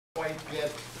quite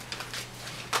get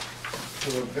to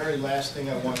the very last thing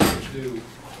I wanted to do,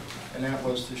 and that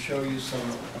was to show you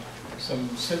some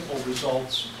simple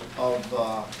results of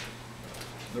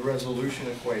the resolution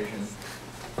equation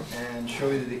and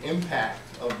show you the impact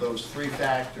of those three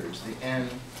factors, the N,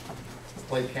 the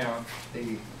plate count,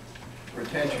 the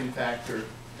retention factor,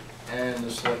 and the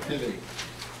selectivity.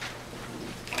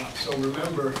 So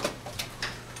remember,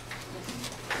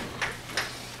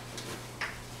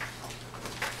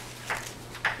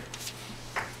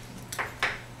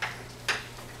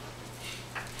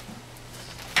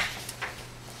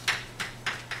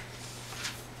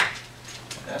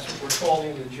 that's what we're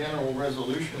calling the general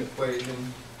resolution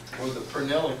equation, or the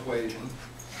Purnell equation.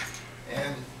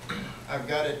 And I've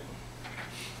got it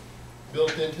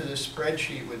built into this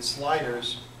spreadsheet with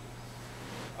sliders.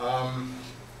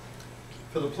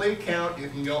 For the plate count, you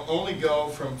can only go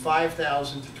from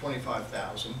 5,000 to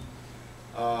 25,000.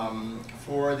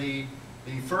 For the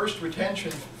first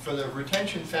retention, for the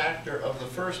retention factor of the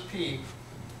first peak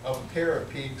of a pair of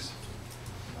peaks,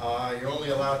 you're only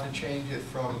allowed to change it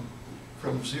from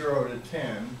 0 to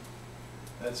 10.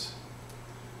 That's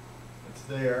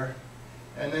there.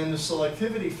 And then the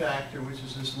selectivity factor, which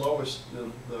is this lowest,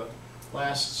 the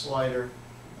last slider,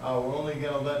 we're only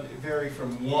going to let it vary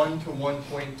from 1 to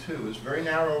 1.2. It's a very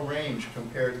narrow range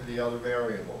compared to the other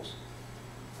variables.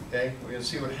 Okay, we're going to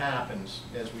see what happens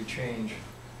as we change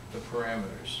the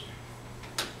parameters.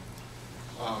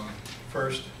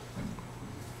 First,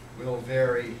 we'll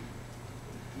vary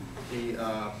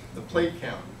the plate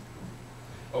count.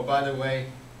 Oh, by the way,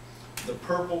 the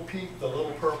purple peak, the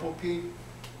little purple peak,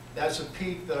 that's a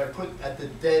peak that I put at the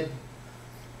dead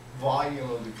volume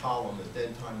of the column, the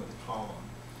dead time of the column.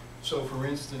 So for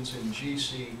instance, in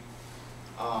GC,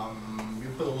 you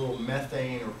put a little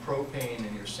methane or propane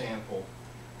in your sample,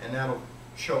 and that'll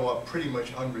show up pretty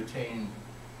much unretained.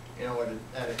 You know,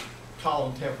 at a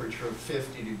column temperature of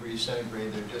 50 degrees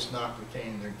centigrade, they're just not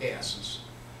retained, they're gases.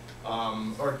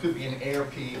 Or it could be an air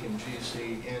peak in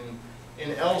GC. In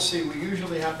LC, we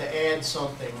usually have to add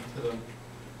something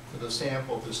to the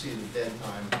sample to see the dead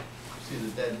time, see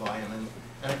the dead volume.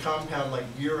 And a compound like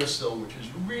uracil, which is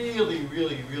really,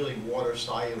 really, really water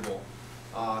soluble,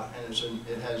 and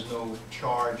it has no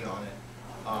charge on it,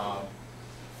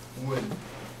 would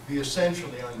be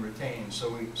essentially unretained.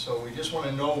 So we just want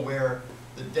to know where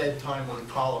the dead time of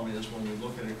the column is when we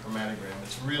look at a chromatogram.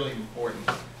 It's really important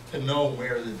to know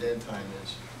where the dead time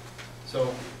is.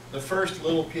 So the first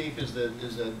little peak is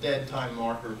a dead time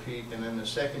marker peak, and then the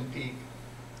second peak,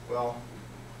 well,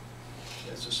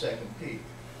 that's the second peak.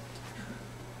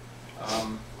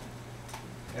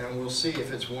 And we'll see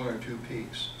if it's one or two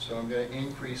peaks. So I'm going to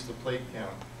increase the plate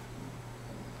count.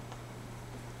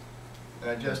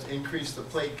 And I just increased the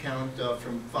plate count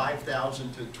from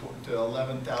 5,000 to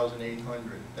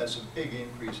 11,800. That's a big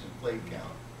increase in plate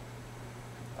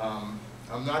count.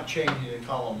 I'm not changing the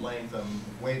column length. I'm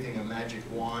waving a magic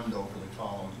wand over the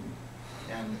column,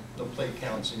 and the plate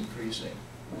count's increasing.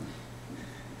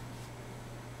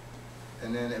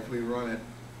 And then if we run it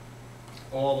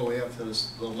all the way up to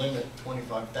the limit,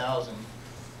 25,000,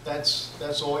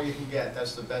 that's all you can get.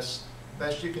 That's the best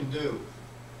you can do.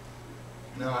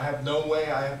 Now I have no way.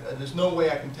 There's no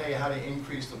way I can tell you how to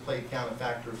increase the plate count a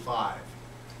factor of 5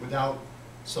 without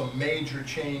some major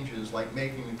changes, like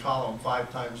making the column 5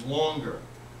 times longer.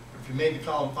 If you made the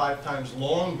column 5 times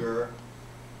longer,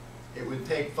 it would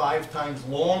take 5 times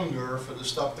longer for the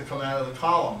stuff to come out of the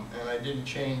column, and I didn't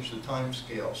change the time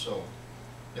scale, so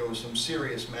there was some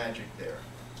serious magic there.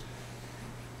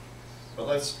 But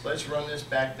let's run this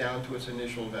back down to its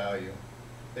initial value.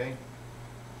 Okay?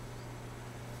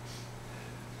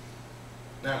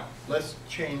 Now, let's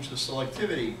change the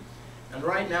selectivity. And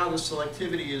right now the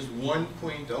selectivity is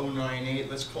 1.098.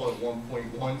 Let's call it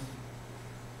 1.1.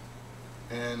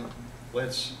 And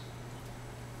let's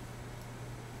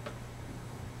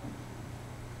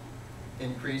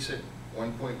increase it,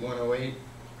 1.108.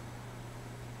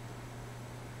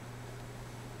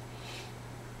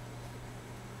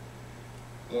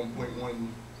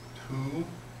 .12,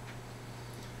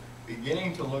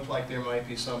 beginning to look like there might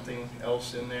be something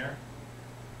else in there.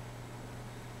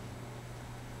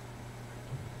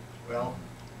 Well,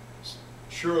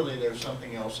 surely there's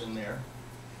something else in there.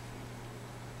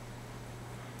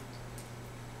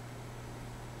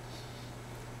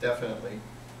 Definitely.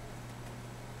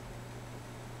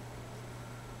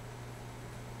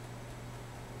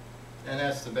 And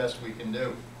that's the best we can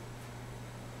do.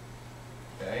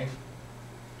 Okay?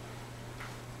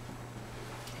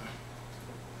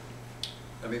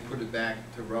 Let me put it back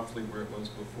to roughly where it was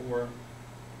before.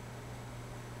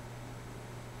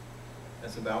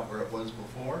 That's about where it was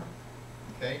before.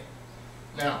 Okay?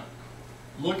 Now,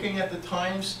 looking at the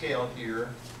time scale here,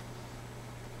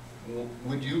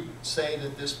 would you say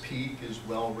that this peak is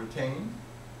well retained?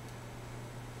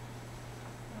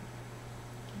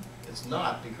 It's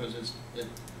not, because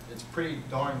it's pretty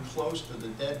darn close to the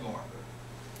dead marker.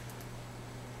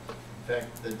 In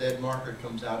fact, the dead marker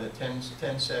comes out at 10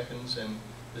 seconds, and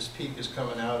this peak is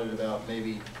coming out at about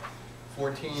maybe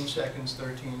 14 seconds,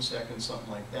 13 seconds,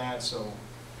 something like that. So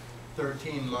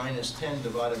 13 minus 10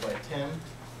 divided by 10.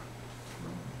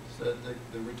 So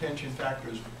the retention factor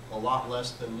is a lot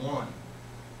less than 1.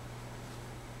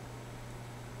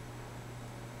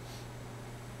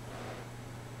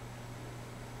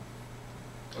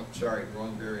 Oh, sorry,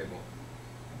 wrong variable.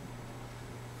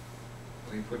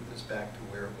 Let me put this back to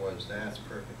where it was. That's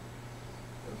perfect.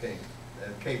 Okay,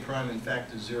 K prime in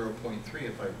fact is 0.3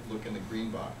 if I look in the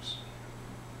green box.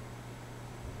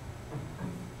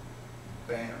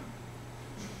 Bam.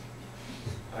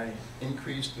 I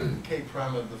increased the K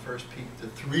prime of the first peak to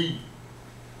 3.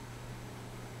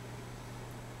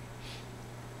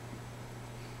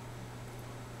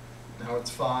 Now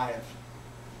it's 5.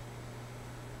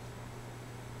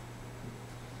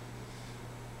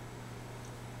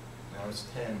 Now it's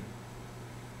 10.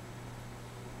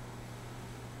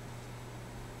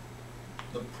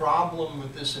 The problem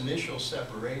with this initial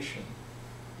separation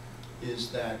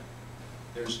is that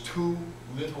there's too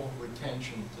little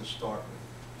retention to start with.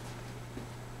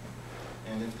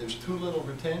 And if there's too little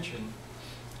retention,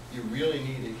 you really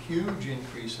need a huge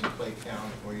increase in plate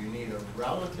count, or you need a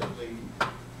relatively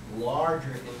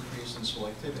larger increase in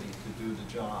selectivity to do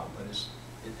the job. But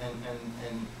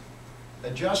and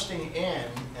adjusting N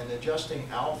and adjusting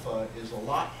alpha is a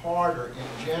lot harder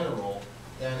in general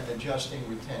than adjusting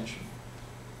retention.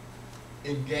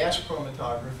 In gas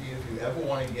chromatography, if you ever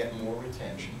want to get more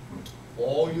retention,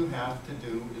 all you have to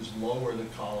do is lower the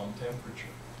column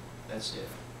temperature. That's it.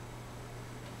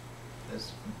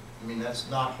 That's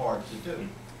not hard to do.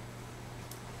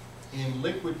 In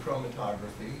liquid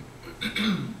chromatography,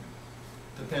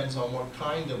 depends on what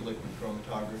kind of liquid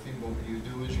chromatography, but what you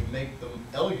do is you make the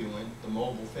eluent, the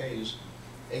mobile phase,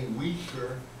 a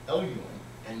weaker eluent,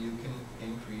 and you can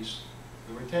increase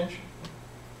the retention.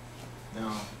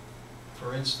 Now,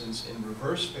 for instance, in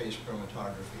reverse phase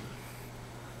chromatography,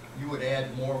 you would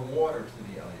add more water to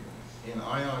the eluent. In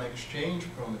ion exchange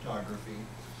chromatography,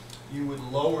 you would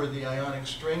lower the ionic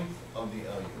strength of the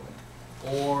eluent,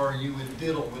 or you would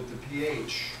diddle with the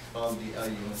pH of the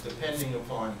eluent, depending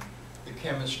upon the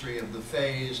chemistry of the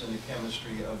phase and the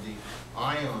chemistry of the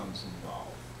ions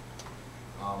involved.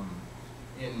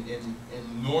 In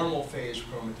normal phase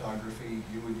chromatography,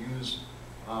 you would use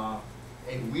a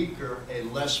weaker, a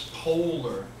less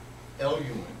polar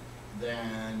eluent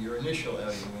than your initial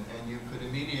eluent, and you could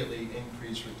immediately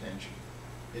increase retention.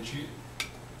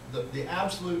 The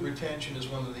absolute retention is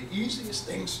one of the easiest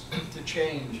things to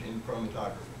change in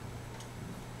chromatography.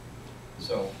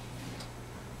 So,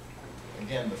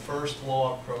 again, the first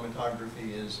law of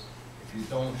chromatography is if you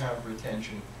don't have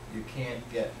retention, you can't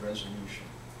get resolution.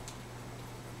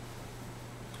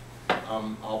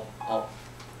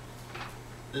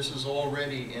 This is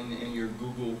already in your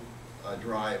Google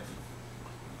Drive,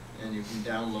 and you can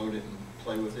download it and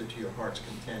play with it to your heart's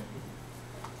content.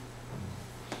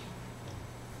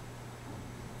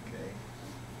 Okay.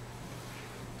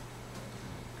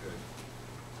 Good.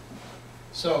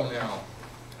 So now,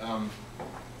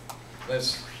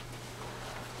 let's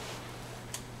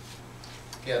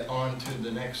get on to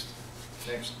the next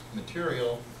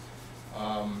material.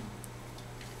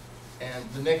 And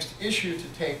the next issue to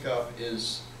take up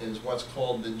is what's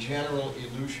called the general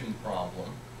elution problem.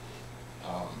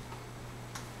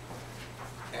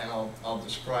 And I'll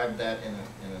describe that in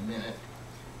a minute.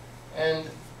 And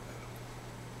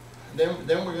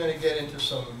then we're going to get into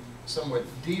some somewhat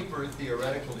deeper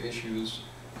theoretical issues.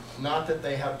 Not that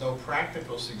they have no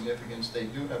practical significance, they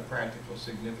do have practical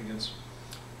significance,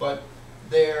 but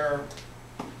they're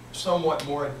somewhat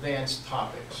more advanced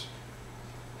topics.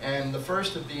 And the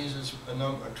first of these is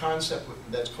a concept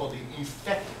that's called the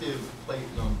effective plate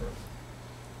number.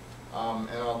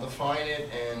 And I'll define it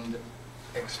and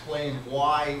explain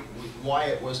why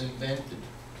it was invented.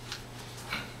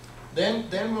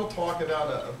 Then we'll talk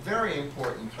about a very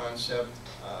important concept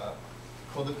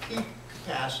called the peak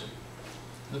capacity.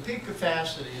 The peak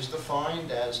capacity is defined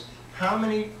as how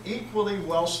many equally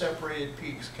well-separated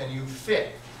peaks can you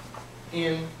fit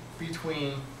in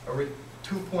between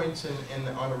 2 points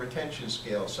on a retention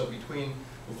scale. So between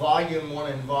volume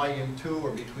 1 and volume 2,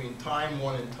 or between time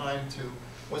 1 and time 2,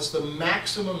 What's the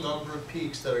maximum number of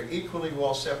peaks that are equally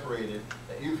well separated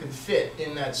that you can fit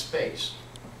in that space?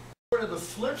 Sort of the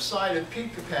flip side of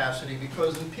peak capacity,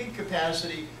 because in peak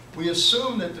capacity we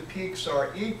assume that the peaks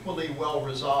are equally well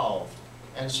resolved,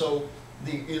 and so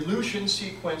the elution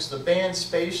sequence, the band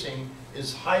spacing,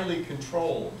 is highly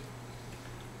controlled.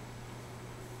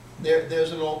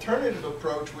 There's an alternative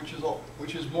approach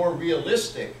which is more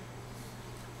realistic,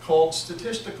 called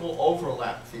statistical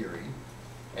overlap theory,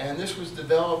 and this was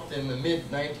developed in the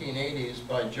mid-1980s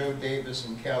by Joe Davis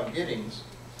and Cal Giddings.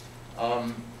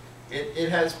 It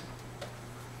has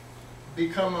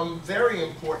become a very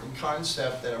important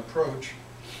concept and approach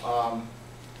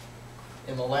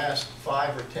in the last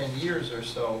 5 or 10 years or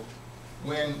so,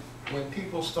 when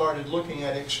people started looking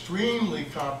at extremely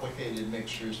complicated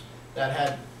mixtures that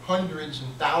had hundreds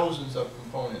and thousands of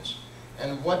components.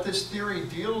 And what this theory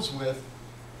deals with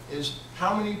is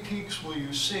how many peaks will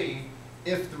you see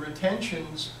if the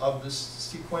retentions of the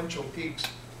sequential peaks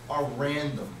are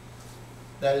random.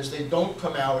 That is, they don't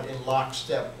come out in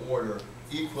lockstep order,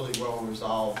 equally well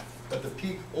resolved, but the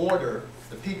peak order,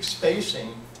 the peak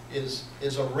spacing is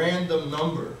a random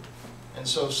number. And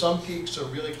so some peaks are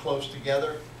really close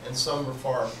together and some are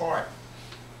far apart.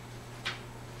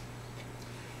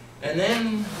 And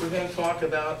then we're going to talk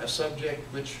about a subject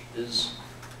which is,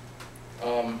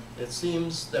 it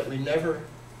seems that we never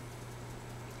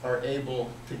are able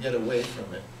to get away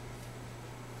from it.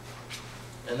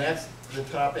 And that's the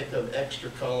topic of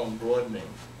extra column broadening.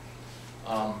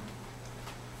 I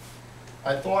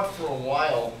thought for a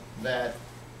while that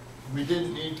we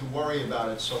didn't need to worry about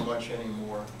it so much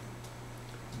anymore.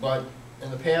 But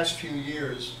in the past few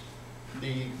years,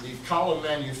 the column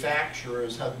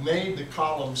manufacturers have made the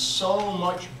columns so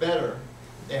much better,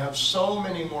 they have so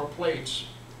many more plates,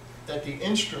 that the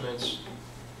instruments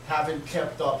haven't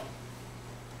kept up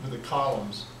with the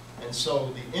columns. And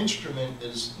so the instrument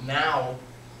is now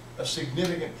a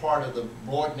significant part of the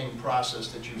broadening process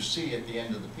that you see at the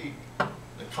end of the peak.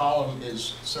 The column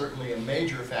is certainly a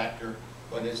major factor,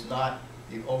 but is not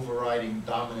the overriding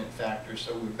dominant factor.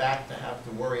 So we're back to have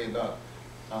to worry about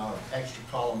extra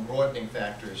column broadening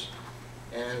factors.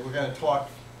 And we're going to talk,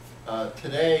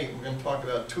 today, we're going to talk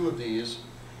about two of these,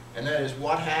 and that is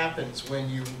what happens when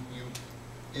you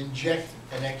inject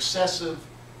an excessive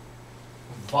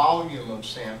volume of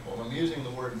sample. I'm using the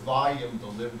word volume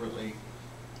deliberately.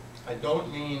 I don't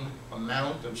mean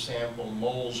amount of sample,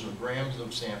 moles or grams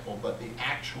of sample, but the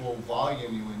actual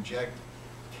volume you inject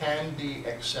can be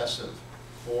excessive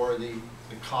for the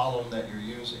column that you're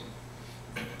using.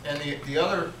 And the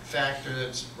other factor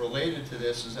that's related to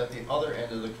this is at the other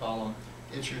end of the column,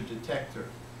 it's your detector.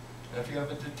 And if you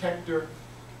have a detector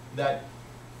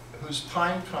whose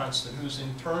time constant, whose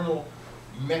internal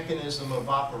mechanism of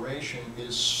operation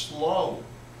is slow,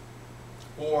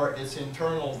 or its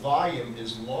internal volume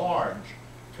is large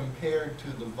compared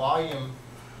to the volume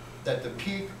that the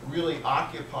peak really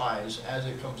occupies as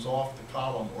it comes off the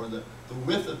column, or the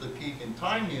width of the peak in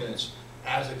time units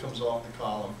as it comes off the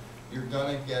column, you're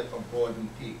going to get a broadened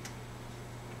peak.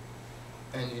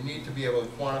 And you need to be able to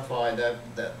quantify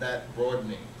that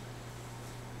broadening.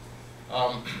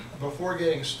 Before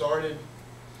getting started,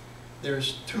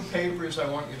 there's two papers I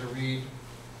want you to read.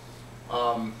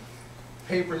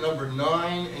 Paper number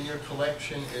 9 in your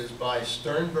collection is by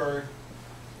Sternberg.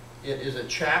 It is a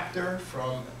chapter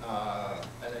from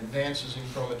an Advances in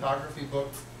Chromatography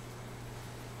book.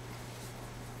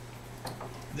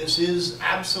 This is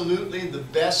absolutely the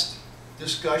best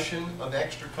discussion of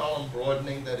extra column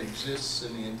broadening that exists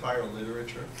in the entire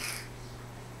literature.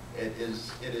 It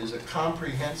is a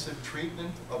comprehensive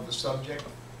treatment of the subject.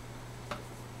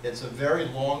 It's a very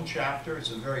long chapter. It's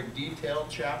a very detailed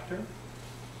chapter.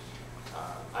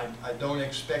 I don't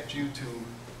expect you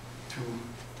to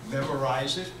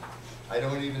memorize it. I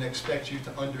don't even expect you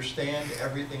to understand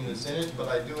everything that's in it, but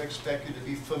I do expect you to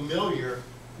be familiar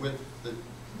with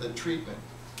the treatment.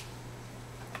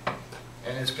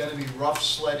 And it's going to be rough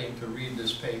sledding to read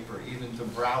this paper, even to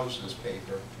browse this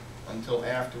paper, until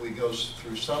after we go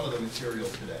through some of the material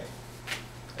today.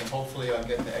 And hopefully I'll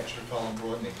get to extra column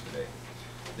broadening today.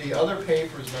 The other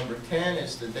paper is number 10.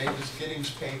 It's the Davis-Giddings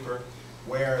paper,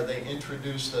 where they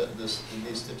introduce the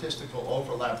statistical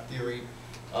overlap theory.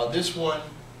 This one,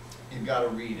 you've got to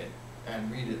read it,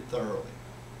 and read it thoroughly.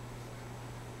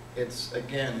 It's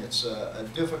a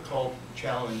difficult,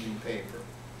 challenging paper.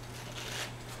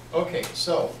 Okay,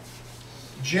 so,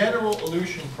 general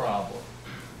elution problem.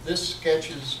 This sketch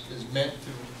is meant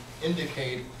to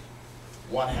indicate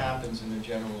what happens in the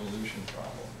general elution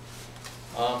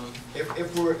problem.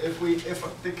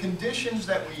 If the conditions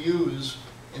that we use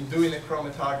in doing the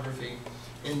chromatography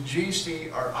in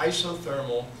GC are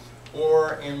isothermal,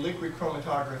 or in liquid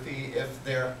chromatography if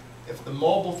the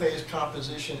mobile phase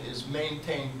composition is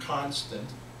maintained constant,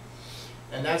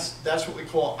 and that's what we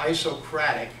call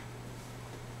isocratic.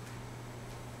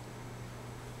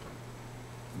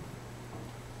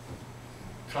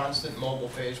 Constant mobile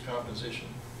phase composition.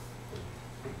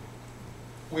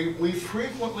 We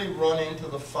frequently run into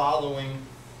the following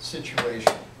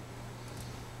situation.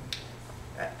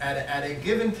 At a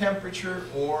given temperature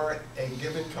or a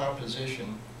given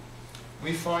composition,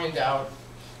 we find out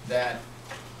that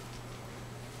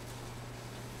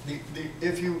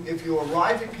if you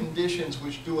arrive at conditions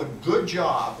which do a good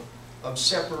job of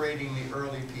separating the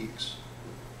early peaks,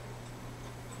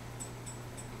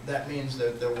 that means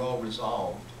that they're well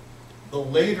resolved. The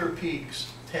later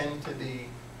peaks tend to be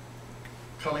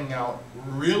coming out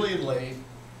really late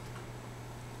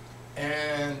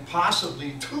and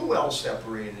possibly too well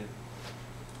separated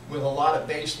with a lot of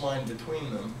baseline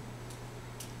between them.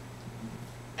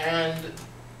 And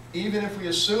even if we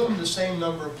assume the same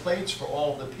number of plates for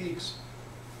all the peaks,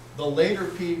 the later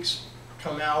peaks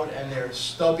come out and they're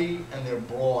stubby and they're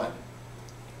broad.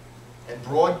 And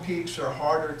broad peaks are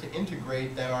harder to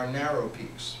integrate than our narrow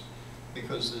peaks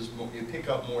because you pick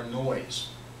up more noise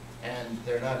and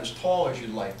they're not as tall as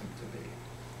you'd like them to be.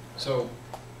 So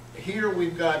here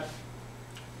we've got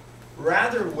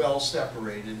rather well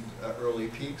separated early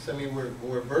peaks. I mean,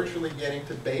 we're virtually getting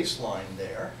to baseline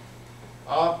there.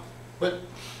 But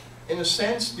in a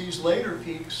sense, these later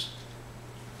peaks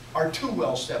are too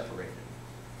well separated.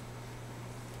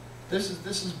 This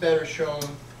is better shown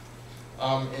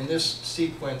in this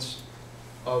sequence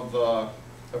of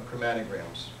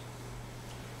chromatograms.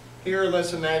 Here,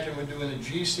 let's imagine we're doing a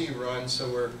GC run,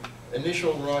 so our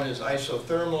initial run is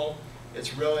isothermal,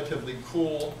 it's relatively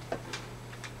cool.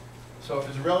 So if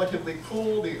it's relatively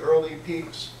cool, the early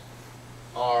peaks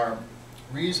are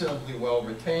reasonably well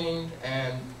retained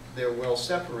and they're well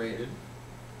separated.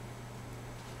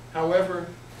 However,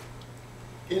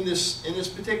 in this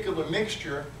particular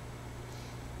mixture,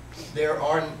 there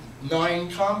are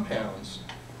 9 compounds.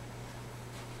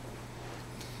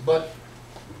 But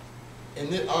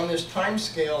on this time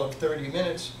scale of 30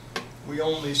 minutes, we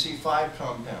only see 5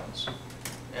 compounds.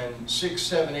 And 6,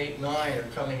 7, 8, 9 are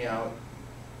coming out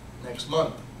next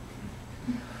month.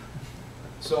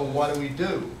 So what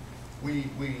do?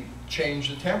 We change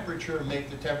the temperature, make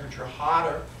the temperature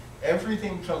hotter.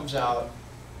 Everything comes out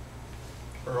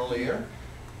earlier.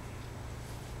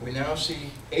 We now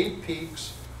see 8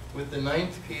 peaks, with the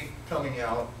 9th peak coming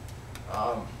out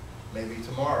maybe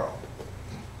tomorrow.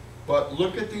 But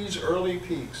look at these early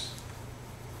peaks.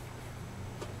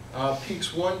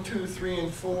 Peaks 1, 2, 3,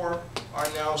 and 4 are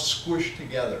now squished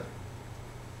together.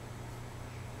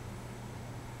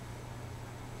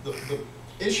 The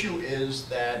issue is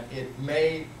that it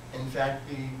may, in fact,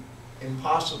 be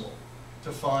impossible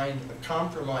to find a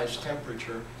compromised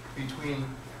temperature between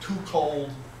too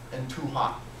cold and too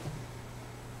hot.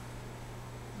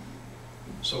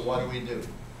 So what do?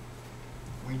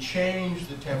 We change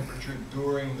the temperature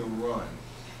during the run.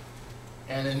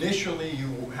 And initially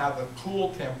you have a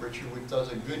cool temperature which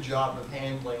does a good job of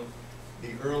handling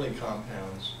the early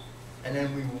compounds. And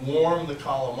then we warm the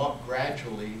column up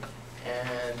gradually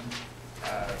and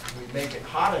we make it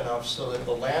hot enough so that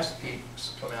the last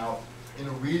peaks come out in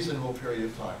a reasonable period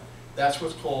of time. That's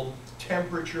what's called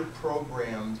temperature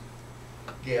programmed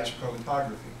gas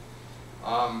chromatography.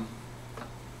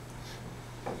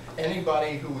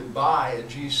 Anybody who would buy a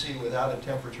GC without a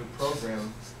temperature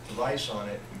program device on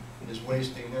it is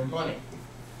wasting their money.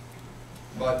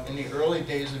 But in the early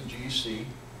days of GC,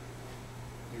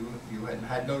 you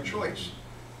had no choice.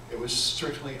 It was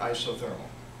strictly isothermal.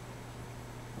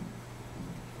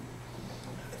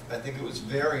 I think it was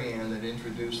Varian that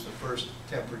introduced the first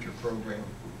temperature program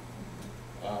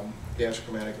gas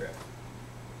chromatograph.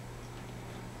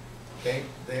 Okay,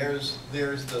 there's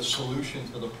the solution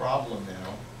to the problem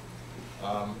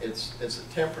now. It's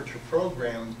a temperature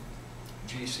programmed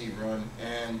GC run,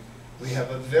 and we have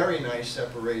a very nice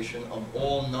separation of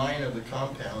all 9 of the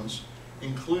compounds,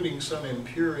 including some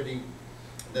impurity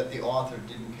that the author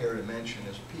didn't care to mention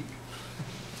as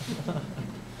peak.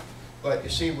 But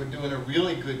you see, we're doing a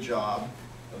really good job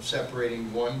of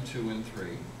separating 1, 2, and 3,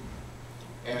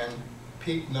 and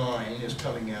peak 9 is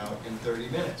coming out in 30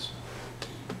 minutes.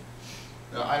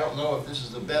 Now, I don't know if this is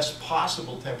the best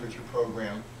possible temperature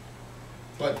program,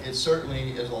 but it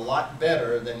certainly is a lot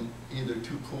better than either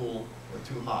too cool or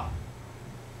too hot.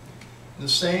 The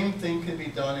same thing can be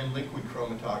done in liquid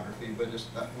chromatography, but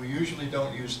we usually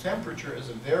don't use temperature as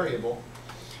a variable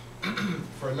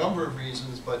for a number of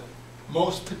reasons, but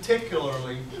Most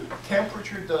particularly,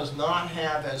 temperature does not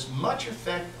have as much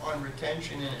effect on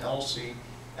retention in LC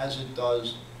as it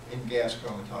does in gas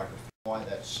chromatography. Why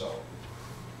that's so?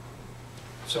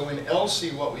 So in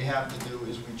LC, what we have to do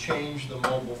is we change the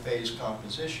mobile phase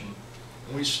composition.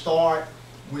 And we start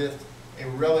with a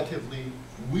relatively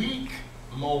weak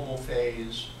mobile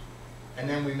phase, and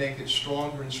then we make it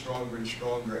stronger and stronger and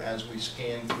stronger as we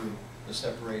scan through the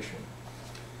separation.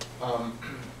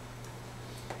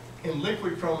 In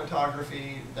liquid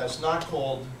chromatography, that's not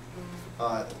called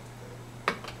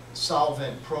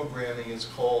solvent programming, it's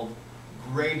called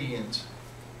gradient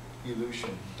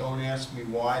elution. Don't ask me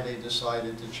why they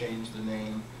decided to change the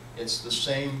name. It's the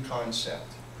same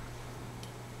concept.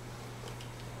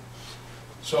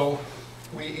 So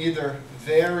we either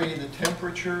vary the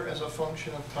temperature as a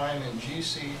function of time in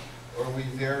GC, or we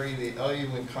vary the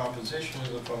eluent composition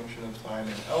as a function of time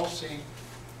in LC.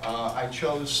 I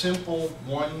chose simple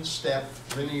one-step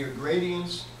linear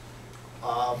gradients,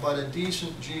 but a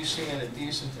decent GC and a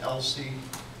decent LC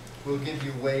will give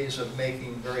you ways of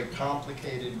making very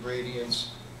complicated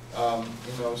gradients,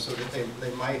 you know, so that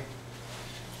they might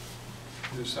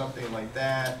do something like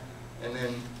that, and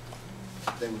then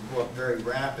they would go up very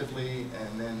rapidly,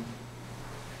 and then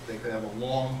they could have a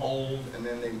long hold, and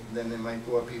then they might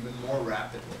go up even more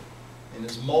rapidly. And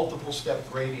there's multiple step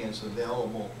gradients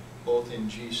available both in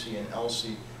GC and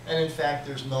LC. And in fact,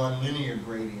 there's nonlinear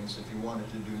gradients if you wanted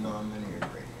to do nonlinear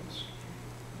gradients.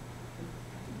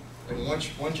 And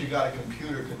once you got a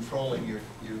computer controlling your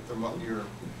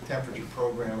temperature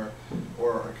programmer,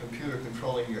 or a computer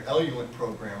controlling your eluent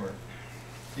programmer,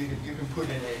 you can put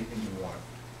in anything you want.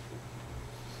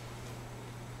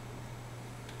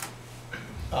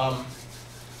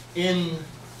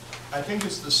 I think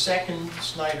it's the second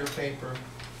Snyder paper,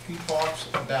 he talks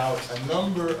about a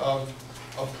number of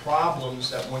problems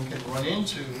that one can run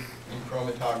into in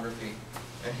chromatography,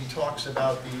 and he talks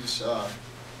about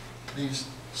these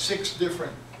 6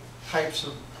 different types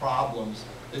of problems.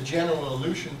 The general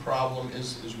elution problem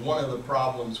is one of the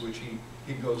problems which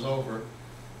he goes over,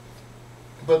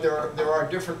 but there are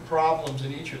different problems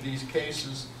in each of these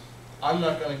cases. I'm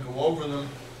not going to go over them.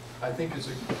 I think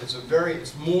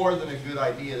it's more than a good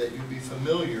idea that you be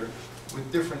familiar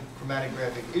with different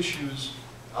chromatographic issues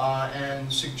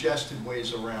and suggested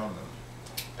ways around them.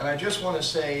 And I just want to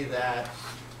say that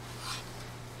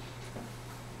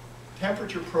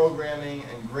temperature programming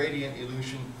and gradient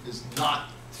elution is not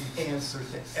the answer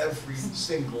to every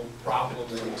single problem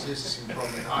that exists in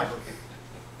chromatography.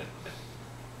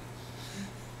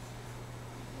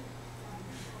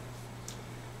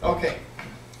 Okay,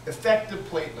 effective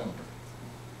plate number.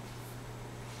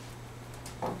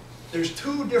 There's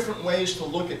 2 different ways to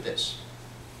look at this.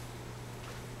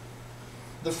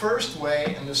 The first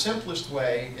way, and the simplest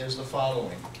way, is the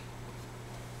following.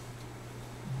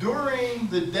 During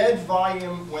the dead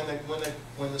volume, when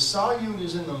the solute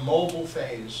is in the mobile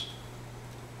phase,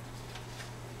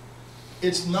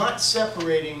 it's not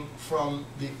separating from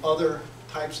the other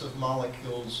types of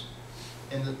molecules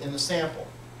in the sample.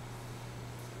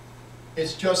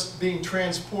 It's just being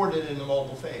transported in the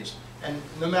mobile phase. And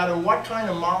no matter what kind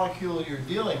of molecule you're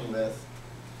dealing with,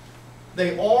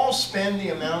 they all spend the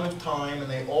amount of time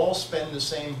and they all spend the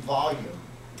same volume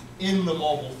in the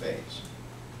mobile phase.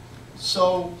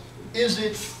 So is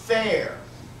it fair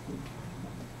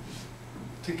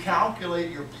to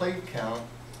calculate your plate count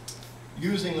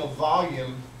using a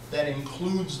volume that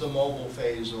includes the mobile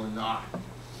phase or not?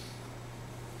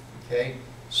 Okay,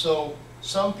 so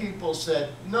some people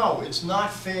said, no, it's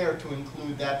not fair to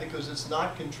include that because it's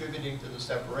not contributing to the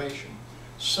separation.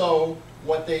 So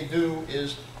what they do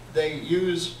is they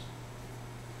use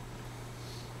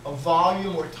a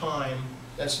volume or time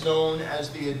that's known as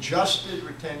the adjusted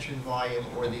retention volume,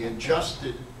 or the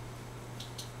adjusted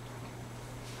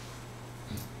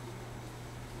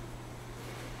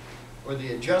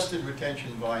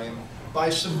retention volume,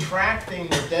 by subtracting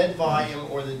the dead volume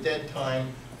or the dead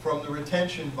time from the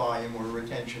retention volume or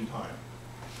retention time.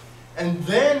 And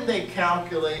then they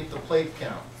calculate the plate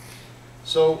count.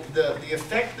 So the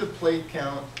effective plate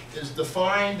count is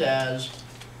defined as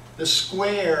the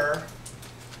square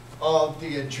of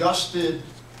the adjusted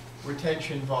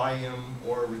retention volume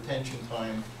or retention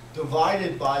time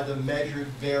divided by the measured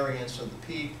variance of the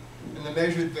peak. And the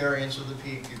measured variance of the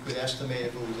peak, you could estimate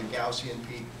if it was a Gaussian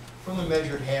peak from the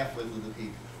measured half-width of the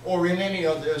peak. Or in any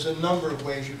other, there's a number of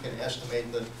ways you can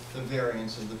estimate the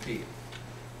variance of the peak.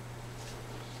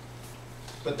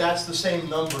 But that's the same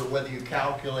number whether you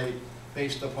calculate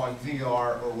based upon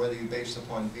VR or whether you based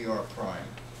upon VR prime.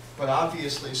 But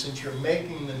obviously, since you're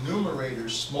making the numerator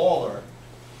smaller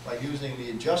by using the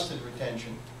adjusted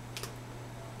retention,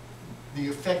 the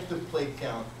effective plate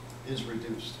count is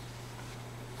reduced.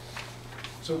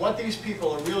 So what these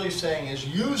people are really saying is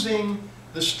using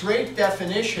the straight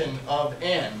definition of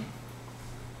N,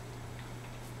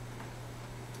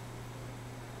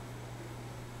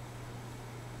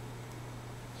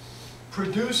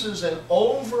 produces an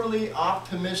overly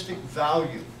optimistic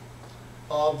value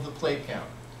of the plate count.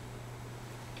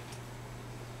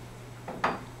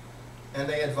 And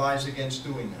they advise against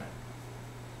doing that.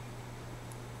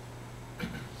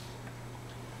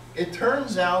 It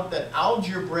turns out that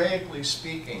algebraically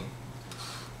speaking,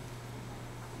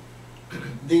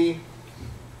 the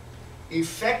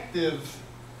effective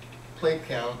plate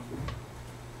count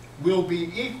will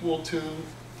be equal to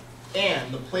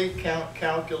N, the plate count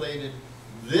calculated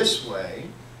this way,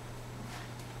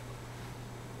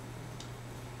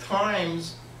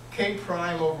 times K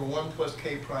prime over 1 plus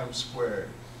K prime squared.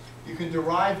 You can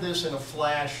derive this in a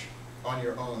flash on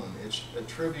your own. It's a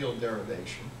trivial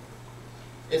derivation.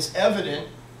 It's evident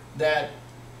that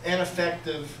N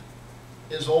effective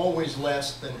is always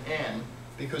less than N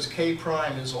because K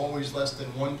prime is always less than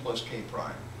 1 plus K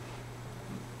prime.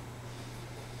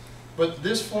 But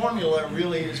this formula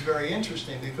really is very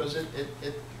interesting because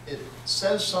it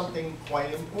says something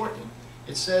quite important.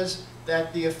 It says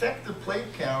that the effective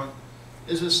plate count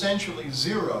is essentially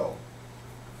 0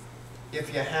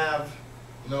 if you have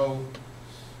no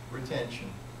retention.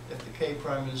 If the K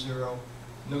prime is 0,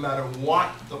 no matter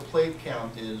what the plate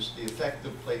count is, the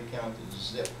effective plate count is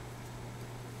zip.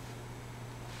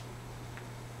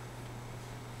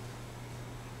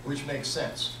 Which makes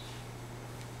sense.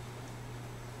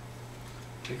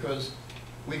 Because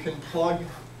we can plug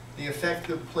the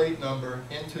effective plate number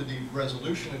into the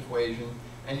resolution equation,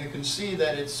 and you can see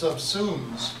that it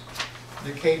subsumes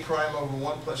the K prime over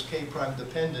 1 plus K prime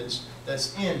dependence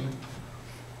that's in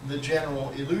the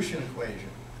general elution equation.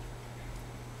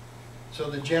 So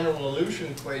the general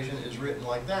elution equation is written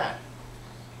like that.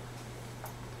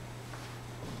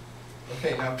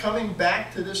 Okay, now coming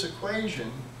back to this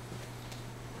equation,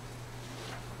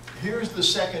 here's the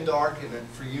second argument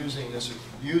for using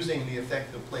the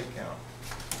effective plate count.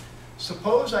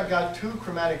 Suppose I got two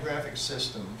chromatographic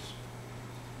systems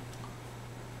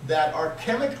that are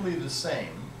chemically the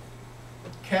same,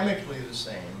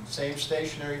 same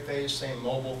stationary phase, same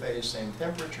mobile phase, same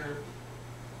temperature,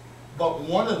 but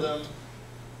one of them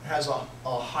has a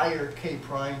higher K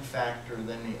prime factor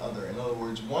than the other. In other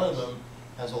words, one of them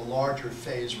has a larger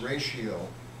phase ratio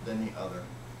than the other.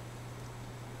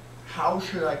 How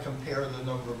should I compare the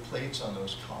number of plates on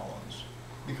those columns?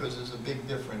 Because there's a big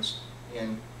difference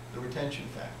in the retention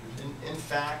factors. In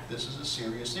fact, this is a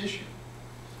serious issue.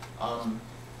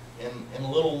 In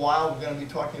a little while, we're going to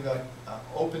be talking about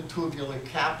open tubular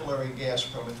capillary gas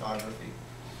chromatography.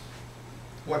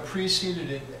 What preceded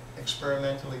it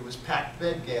experimentally was packed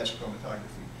bed gas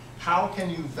chromatography. How can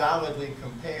you validly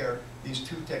compare these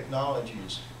two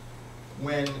technologies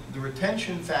when the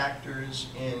retention factors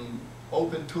in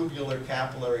open tubular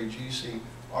capillary GC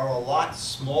are a lot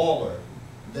smaller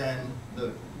than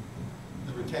the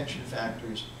retention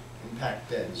factors in packed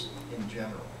beds in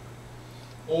general?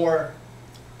 Or,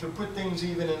 to put things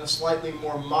even in a slightly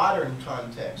more modern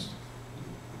context,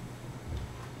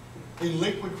 in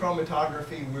liquid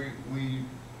chromatography,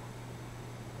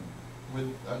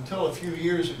 until a few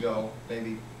years ago,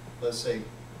 maybe, let's say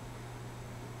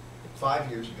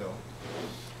 5 years ago,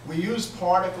 we used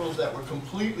particles that were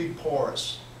completely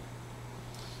porous.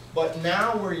 But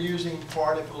now we're using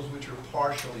particles which are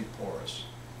partially porous.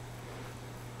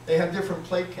 They have different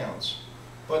plate counts,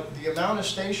 but the amount of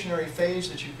stationary phase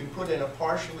that you can put in a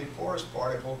partially porous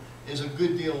particle is a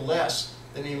good deal less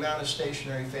than the amount of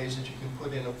stationary phase that you can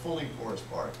put in a fully porous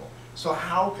particle. So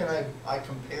how can I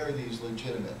compare these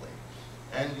legitimately?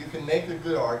 And you can make a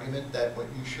good argument that what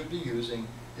you should be using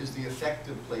is the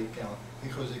effective plate count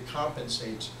because it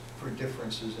compensates for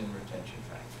differences in retention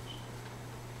factors.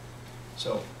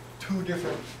 So two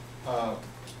different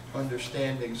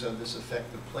understandings of this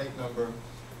effective plate number.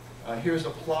 Here's a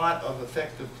plot of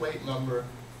effective plate number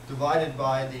divided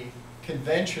by the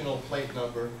conventional plate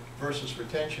number versus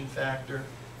retention factor.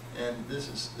 And this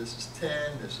is 10,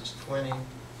 this is 20.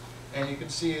 And you can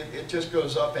see it just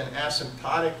goes up and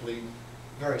asymptotically,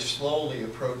 very slowly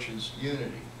approaches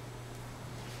unity.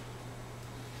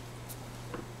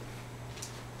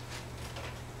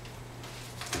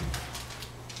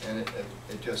 And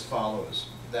it just follows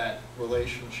that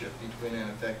relationship between an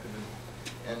effective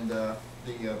and the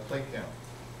plate count.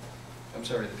 I'm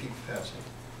sorry, the peak capacity.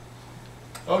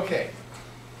 Okay.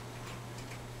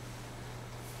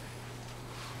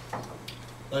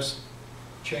 Let's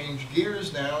change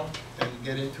gears now and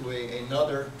get into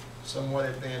another somewhat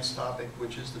advanced topic,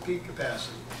 which is the peak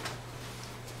capacity.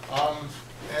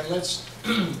 And let's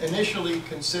initially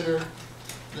consider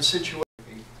the situation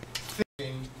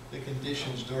fitting the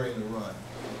conditions during the run.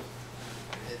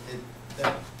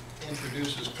 That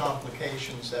introduces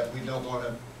complications that we don't want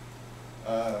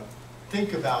to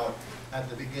think about at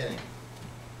the beginning.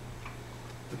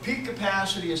 The peak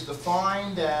capacity is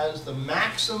defined as the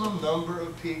maximum number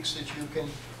of peaks that you can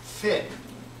fit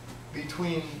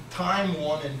between time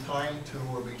 1 and time 2,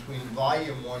 or between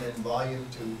volume 1 and volume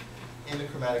 2 in the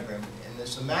chromatogram. And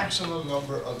it's the maximum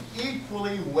number of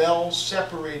equally well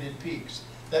separated peaks.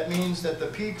 That means that the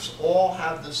peaks all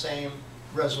have the same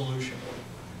resolution.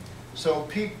 So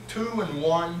peak 2 and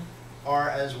 1 are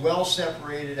as well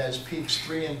separated as peaks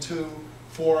 3 and 2,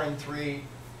 4 and 3,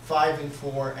 5 and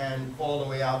 4, and all the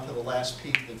way out to the last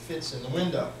peak that fits in the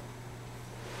window.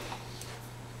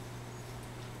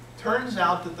 Turns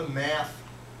out that the math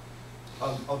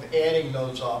of adding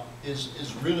those up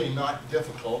is really not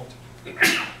difficult. And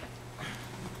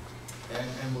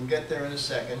we'll get there in a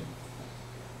second.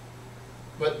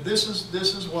 But this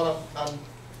is what I'm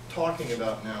talking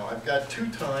about now. I've got 2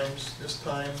 times, this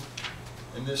time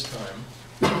and this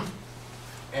time.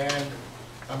 And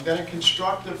I'm going to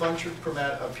construct a bunch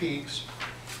of peaks,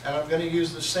 and I'm going to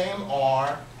use the same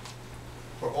R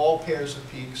for all pairs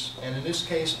of peaks, and in this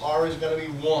case R is going to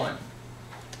be 1.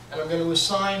 And I'm going to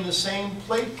assign the same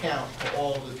plate count to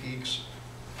all of the peaks.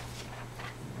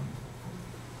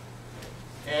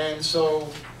 And so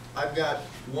I've got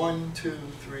 1, 2,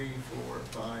 3, 4,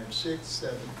 5, 6,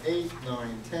 7, 8,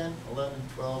 9, 10, 11,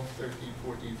 12, 13,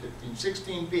 14, 15,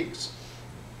 16 peaks.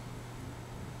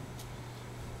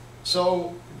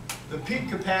 So the peak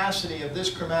capacity of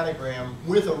this chromatogram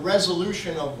with a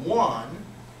resolution of 1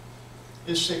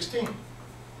 is 16.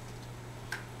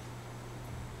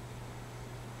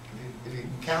 If you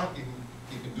can count, you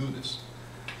can do this.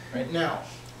 Right now,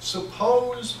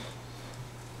 suppose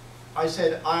I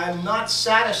said I'm not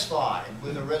satisfied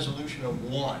with a resolution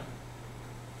of 1.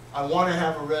 I want to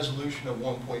have a resolution of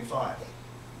 1.5.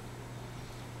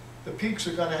 The peaks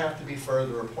are going to have to be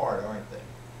further apart, aren't they?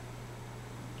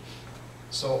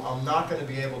 So I'm not going to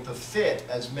be able to fit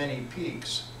as many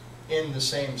peaks in the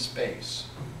same space.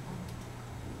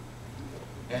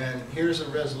 And here's a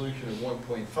resolution of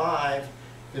 1.5. You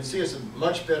can see it's a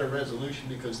much better resolution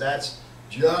because that's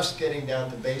just getting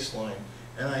down to baseline.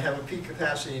 And I have a peak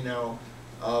capacity now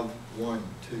of 1,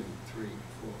 2, 3, 4,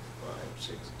 5,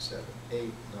 6, 7, 8,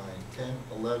 9, 10,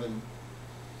 11,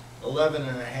 11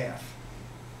 and a half.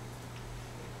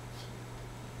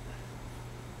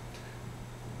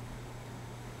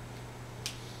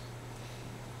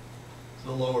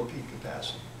 The lower peak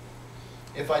capacity.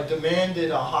 If I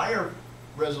demanded a higher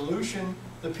resolution,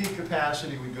 the peak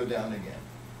capacity would go down again.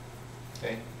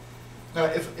 Okay? Now,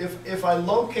 if I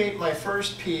locate my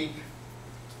first peak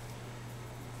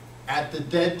at the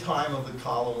dead time of the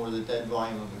column or the dead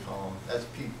volume of the column, that's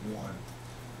peak 1.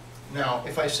 Now,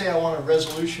 if I say I want a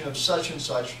resolution of such and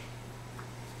such,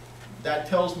 that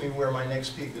tells me where my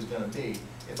next peak is going to be.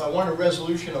 If I want a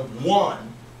resolution of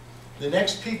 1, the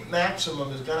next peak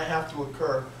maximum is going to have to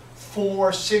occur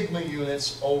 4 sigma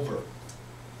units over.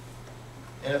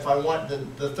 And if I want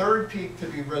the third peak to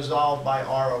be resolved by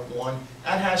R of 1,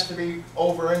 that has to be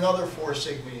over another 4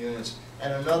 sigma units,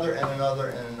 and another, and another,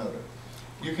 and another.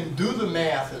 You can do the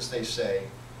math, as they say,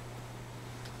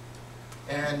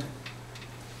 and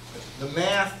the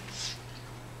math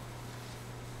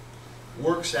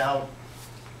works out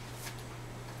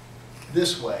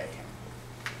this way,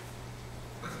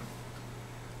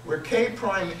 where K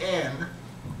prime N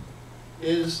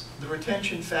is the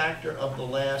retention factor of the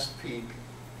last peak.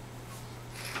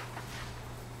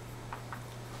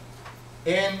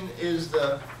 N is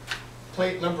the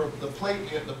plate number,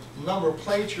 the number of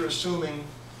plates you're assuming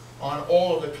on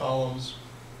all of the columns,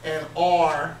 and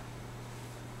R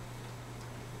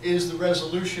is the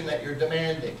resolution that you're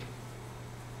demanding.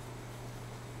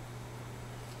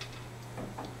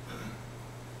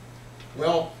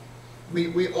 Well,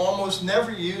 we almost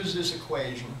never use this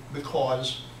equation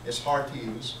because it's hard to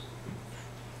use,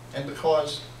 and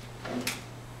because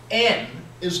N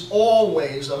is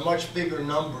always a much bigger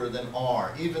number than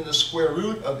R. Even the square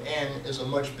root of N is a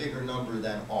much bigger number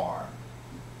than R.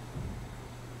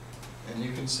 And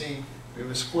you can see we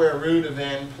have a square root of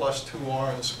N plus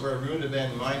 2R and a square root of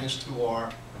N minus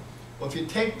 2R. Well, if you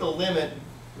take the limit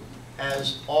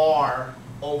as R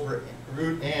over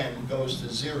root N goes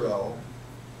to 0,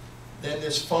 then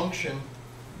this function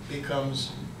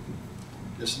becomes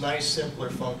this nice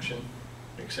simpler function,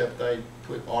 except I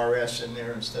put RS in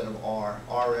there instead of R.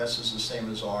 RS is the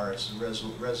same as R, it's a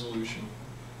resolution.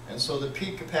 And so the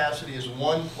peak capacity is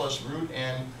 1 plus root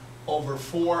n over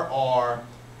 4r,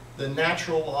 the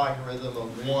natural logarithm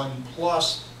of 1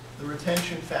 plus the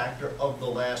retention factor of the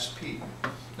last peak.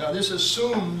 Now this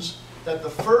assumes that the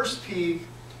first peak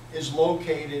is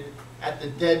located at the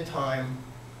dead time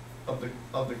of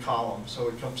the column. So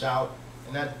it comes out,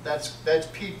 and that's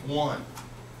peak 1.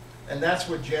 And that's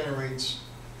what generates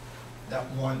that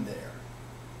 1 there.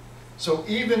 So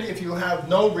even if you have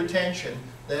no retention,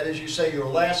 that is, you say your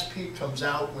last peak comes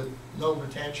out with no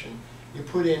retention, you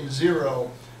put in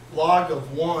 0, log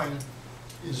of 1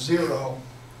 is 0,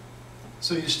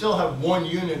 so you still have 1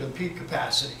 unit of peak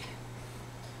capacity.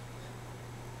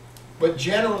 But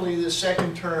generally the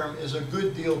second term is a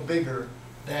good deal bigger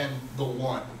than the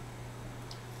 1.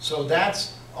 So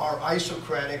that's our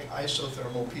isocratic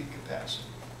isothermal peak capacity.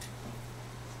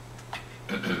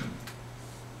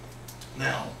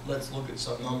 Now, let's look at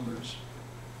some numbers.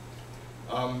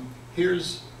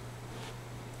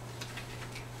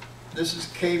 This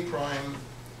is K prime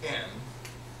N,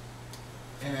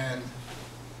 and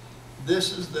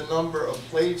this is the number of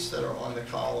plates that are on the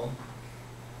column,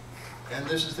 and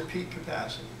this is the peak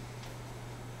capacity.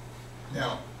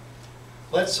 Now,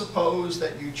 let's suppose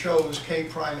that you chose K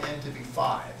prime N to be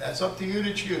 5. That's up to you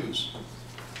to choose.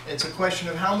 It's a question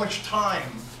of how much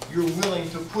time you're willing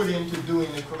to put into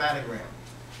doing the chromatogram.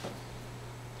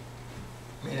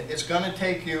 I mean, it's going to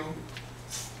take you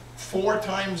 4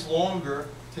 times longer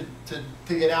to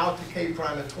get out to K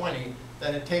prime of 20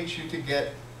 than it takes you to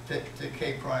get to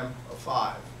K prime of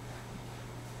 5.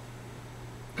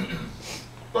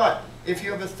 But if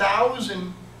you have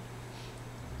 1,000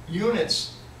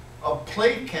 units of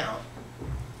plate count,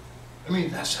 I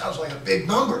mean, that sounds like a big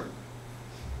number,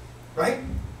 right?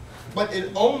 But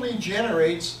it only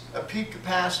generates a peak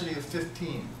capacity of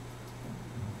 15.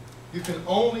 You can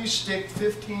only stick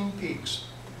 15 peaks,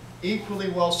 equally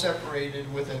well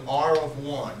separated with an R of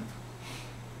 1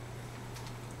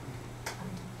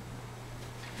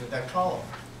 with that column.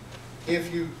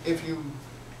 If you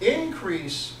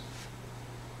increase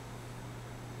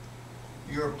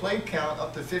your plate count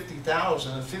up to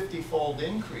 50,000, a 50-fold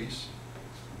increase,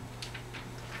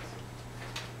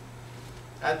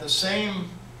 at the same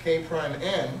K prime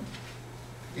N,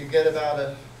 you get about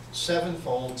a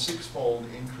 7-fold, 6-fold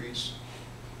increase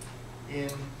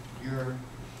in your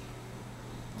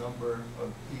number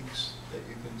of peaks that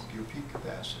you can, your peak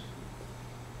capacity.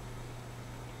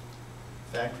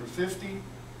 Factor of 50,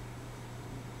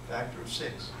 factor of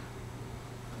 6.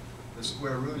 The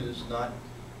square root is not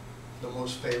the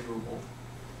most favorable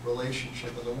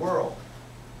relationship in the world.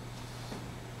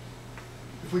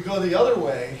 If we go the other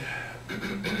way,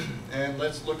 and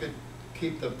let's look at,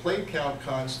 keep the plate count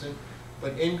constant,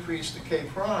 but increase the K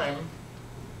prime,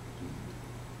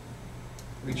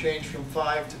 we change from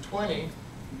 5 to 20.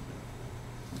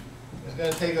 It's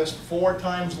going to take us 4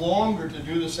 times longer to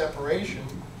do the separation.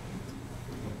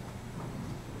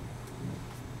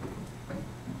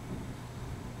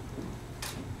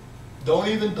 Don't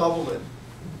even double it.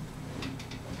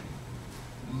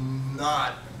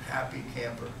 Not happy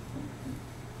camper.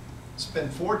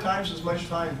 Spend 4 times as much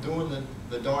time doing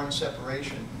the darn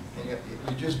separation, and you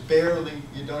just barely,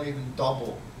 you don't even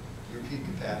double your peak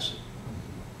capacity.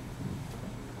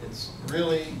 It's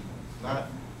really not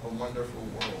a wonderful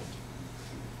world.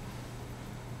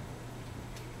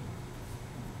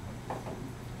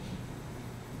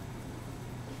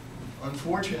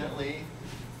 Unfortunately,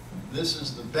 this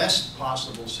is the best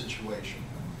possible situation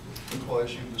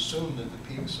because you've assumed that the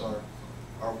peaks are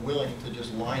willing to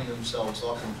just line themselves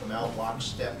up and come out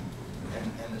lockstep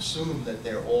and assume that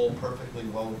they're all perfectly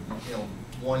well, you know,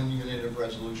 1 unit of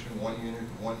resolution, 1 unit,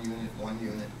 1 unit, 1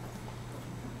 unit.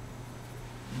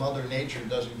 Mother Nature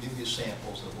doesn't give you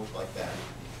samples that look like that.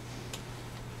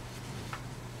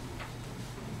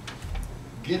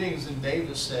 Giddings and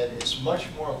Davis said it's much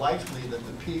more likely that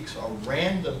the peaks are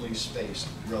randomly spaced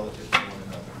relative to one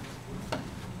another.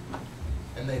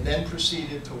 And they then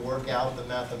proceeded to work out the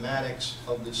mathematics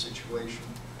of this situation,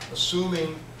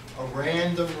 assuming a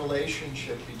random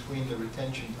relationship between the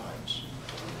retention times.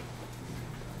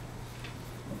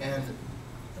 And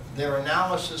their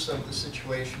analysis of the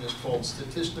situation is called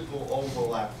statistical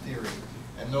overlap theory.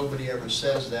 And nobody ever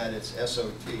says that, it's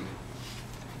SOT.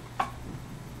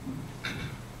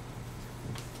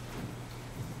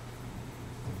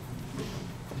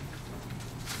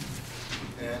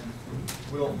 And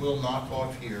we'll knock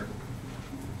off here.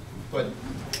 But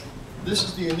this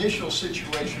is the initial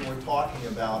situation we're talking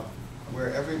about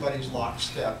where everybody's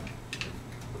lockstep.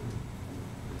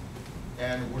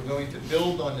 And we're going to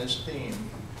build on this theme,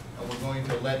 and we're going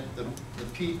to let the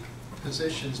peak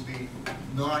positions be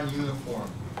non-uniform.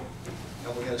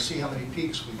 And we're going to see how many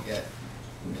peaks we get.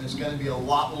 And it's going to be a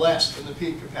lot less than the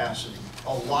peak capacity.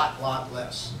 A lot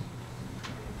less.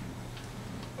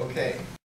 Okay.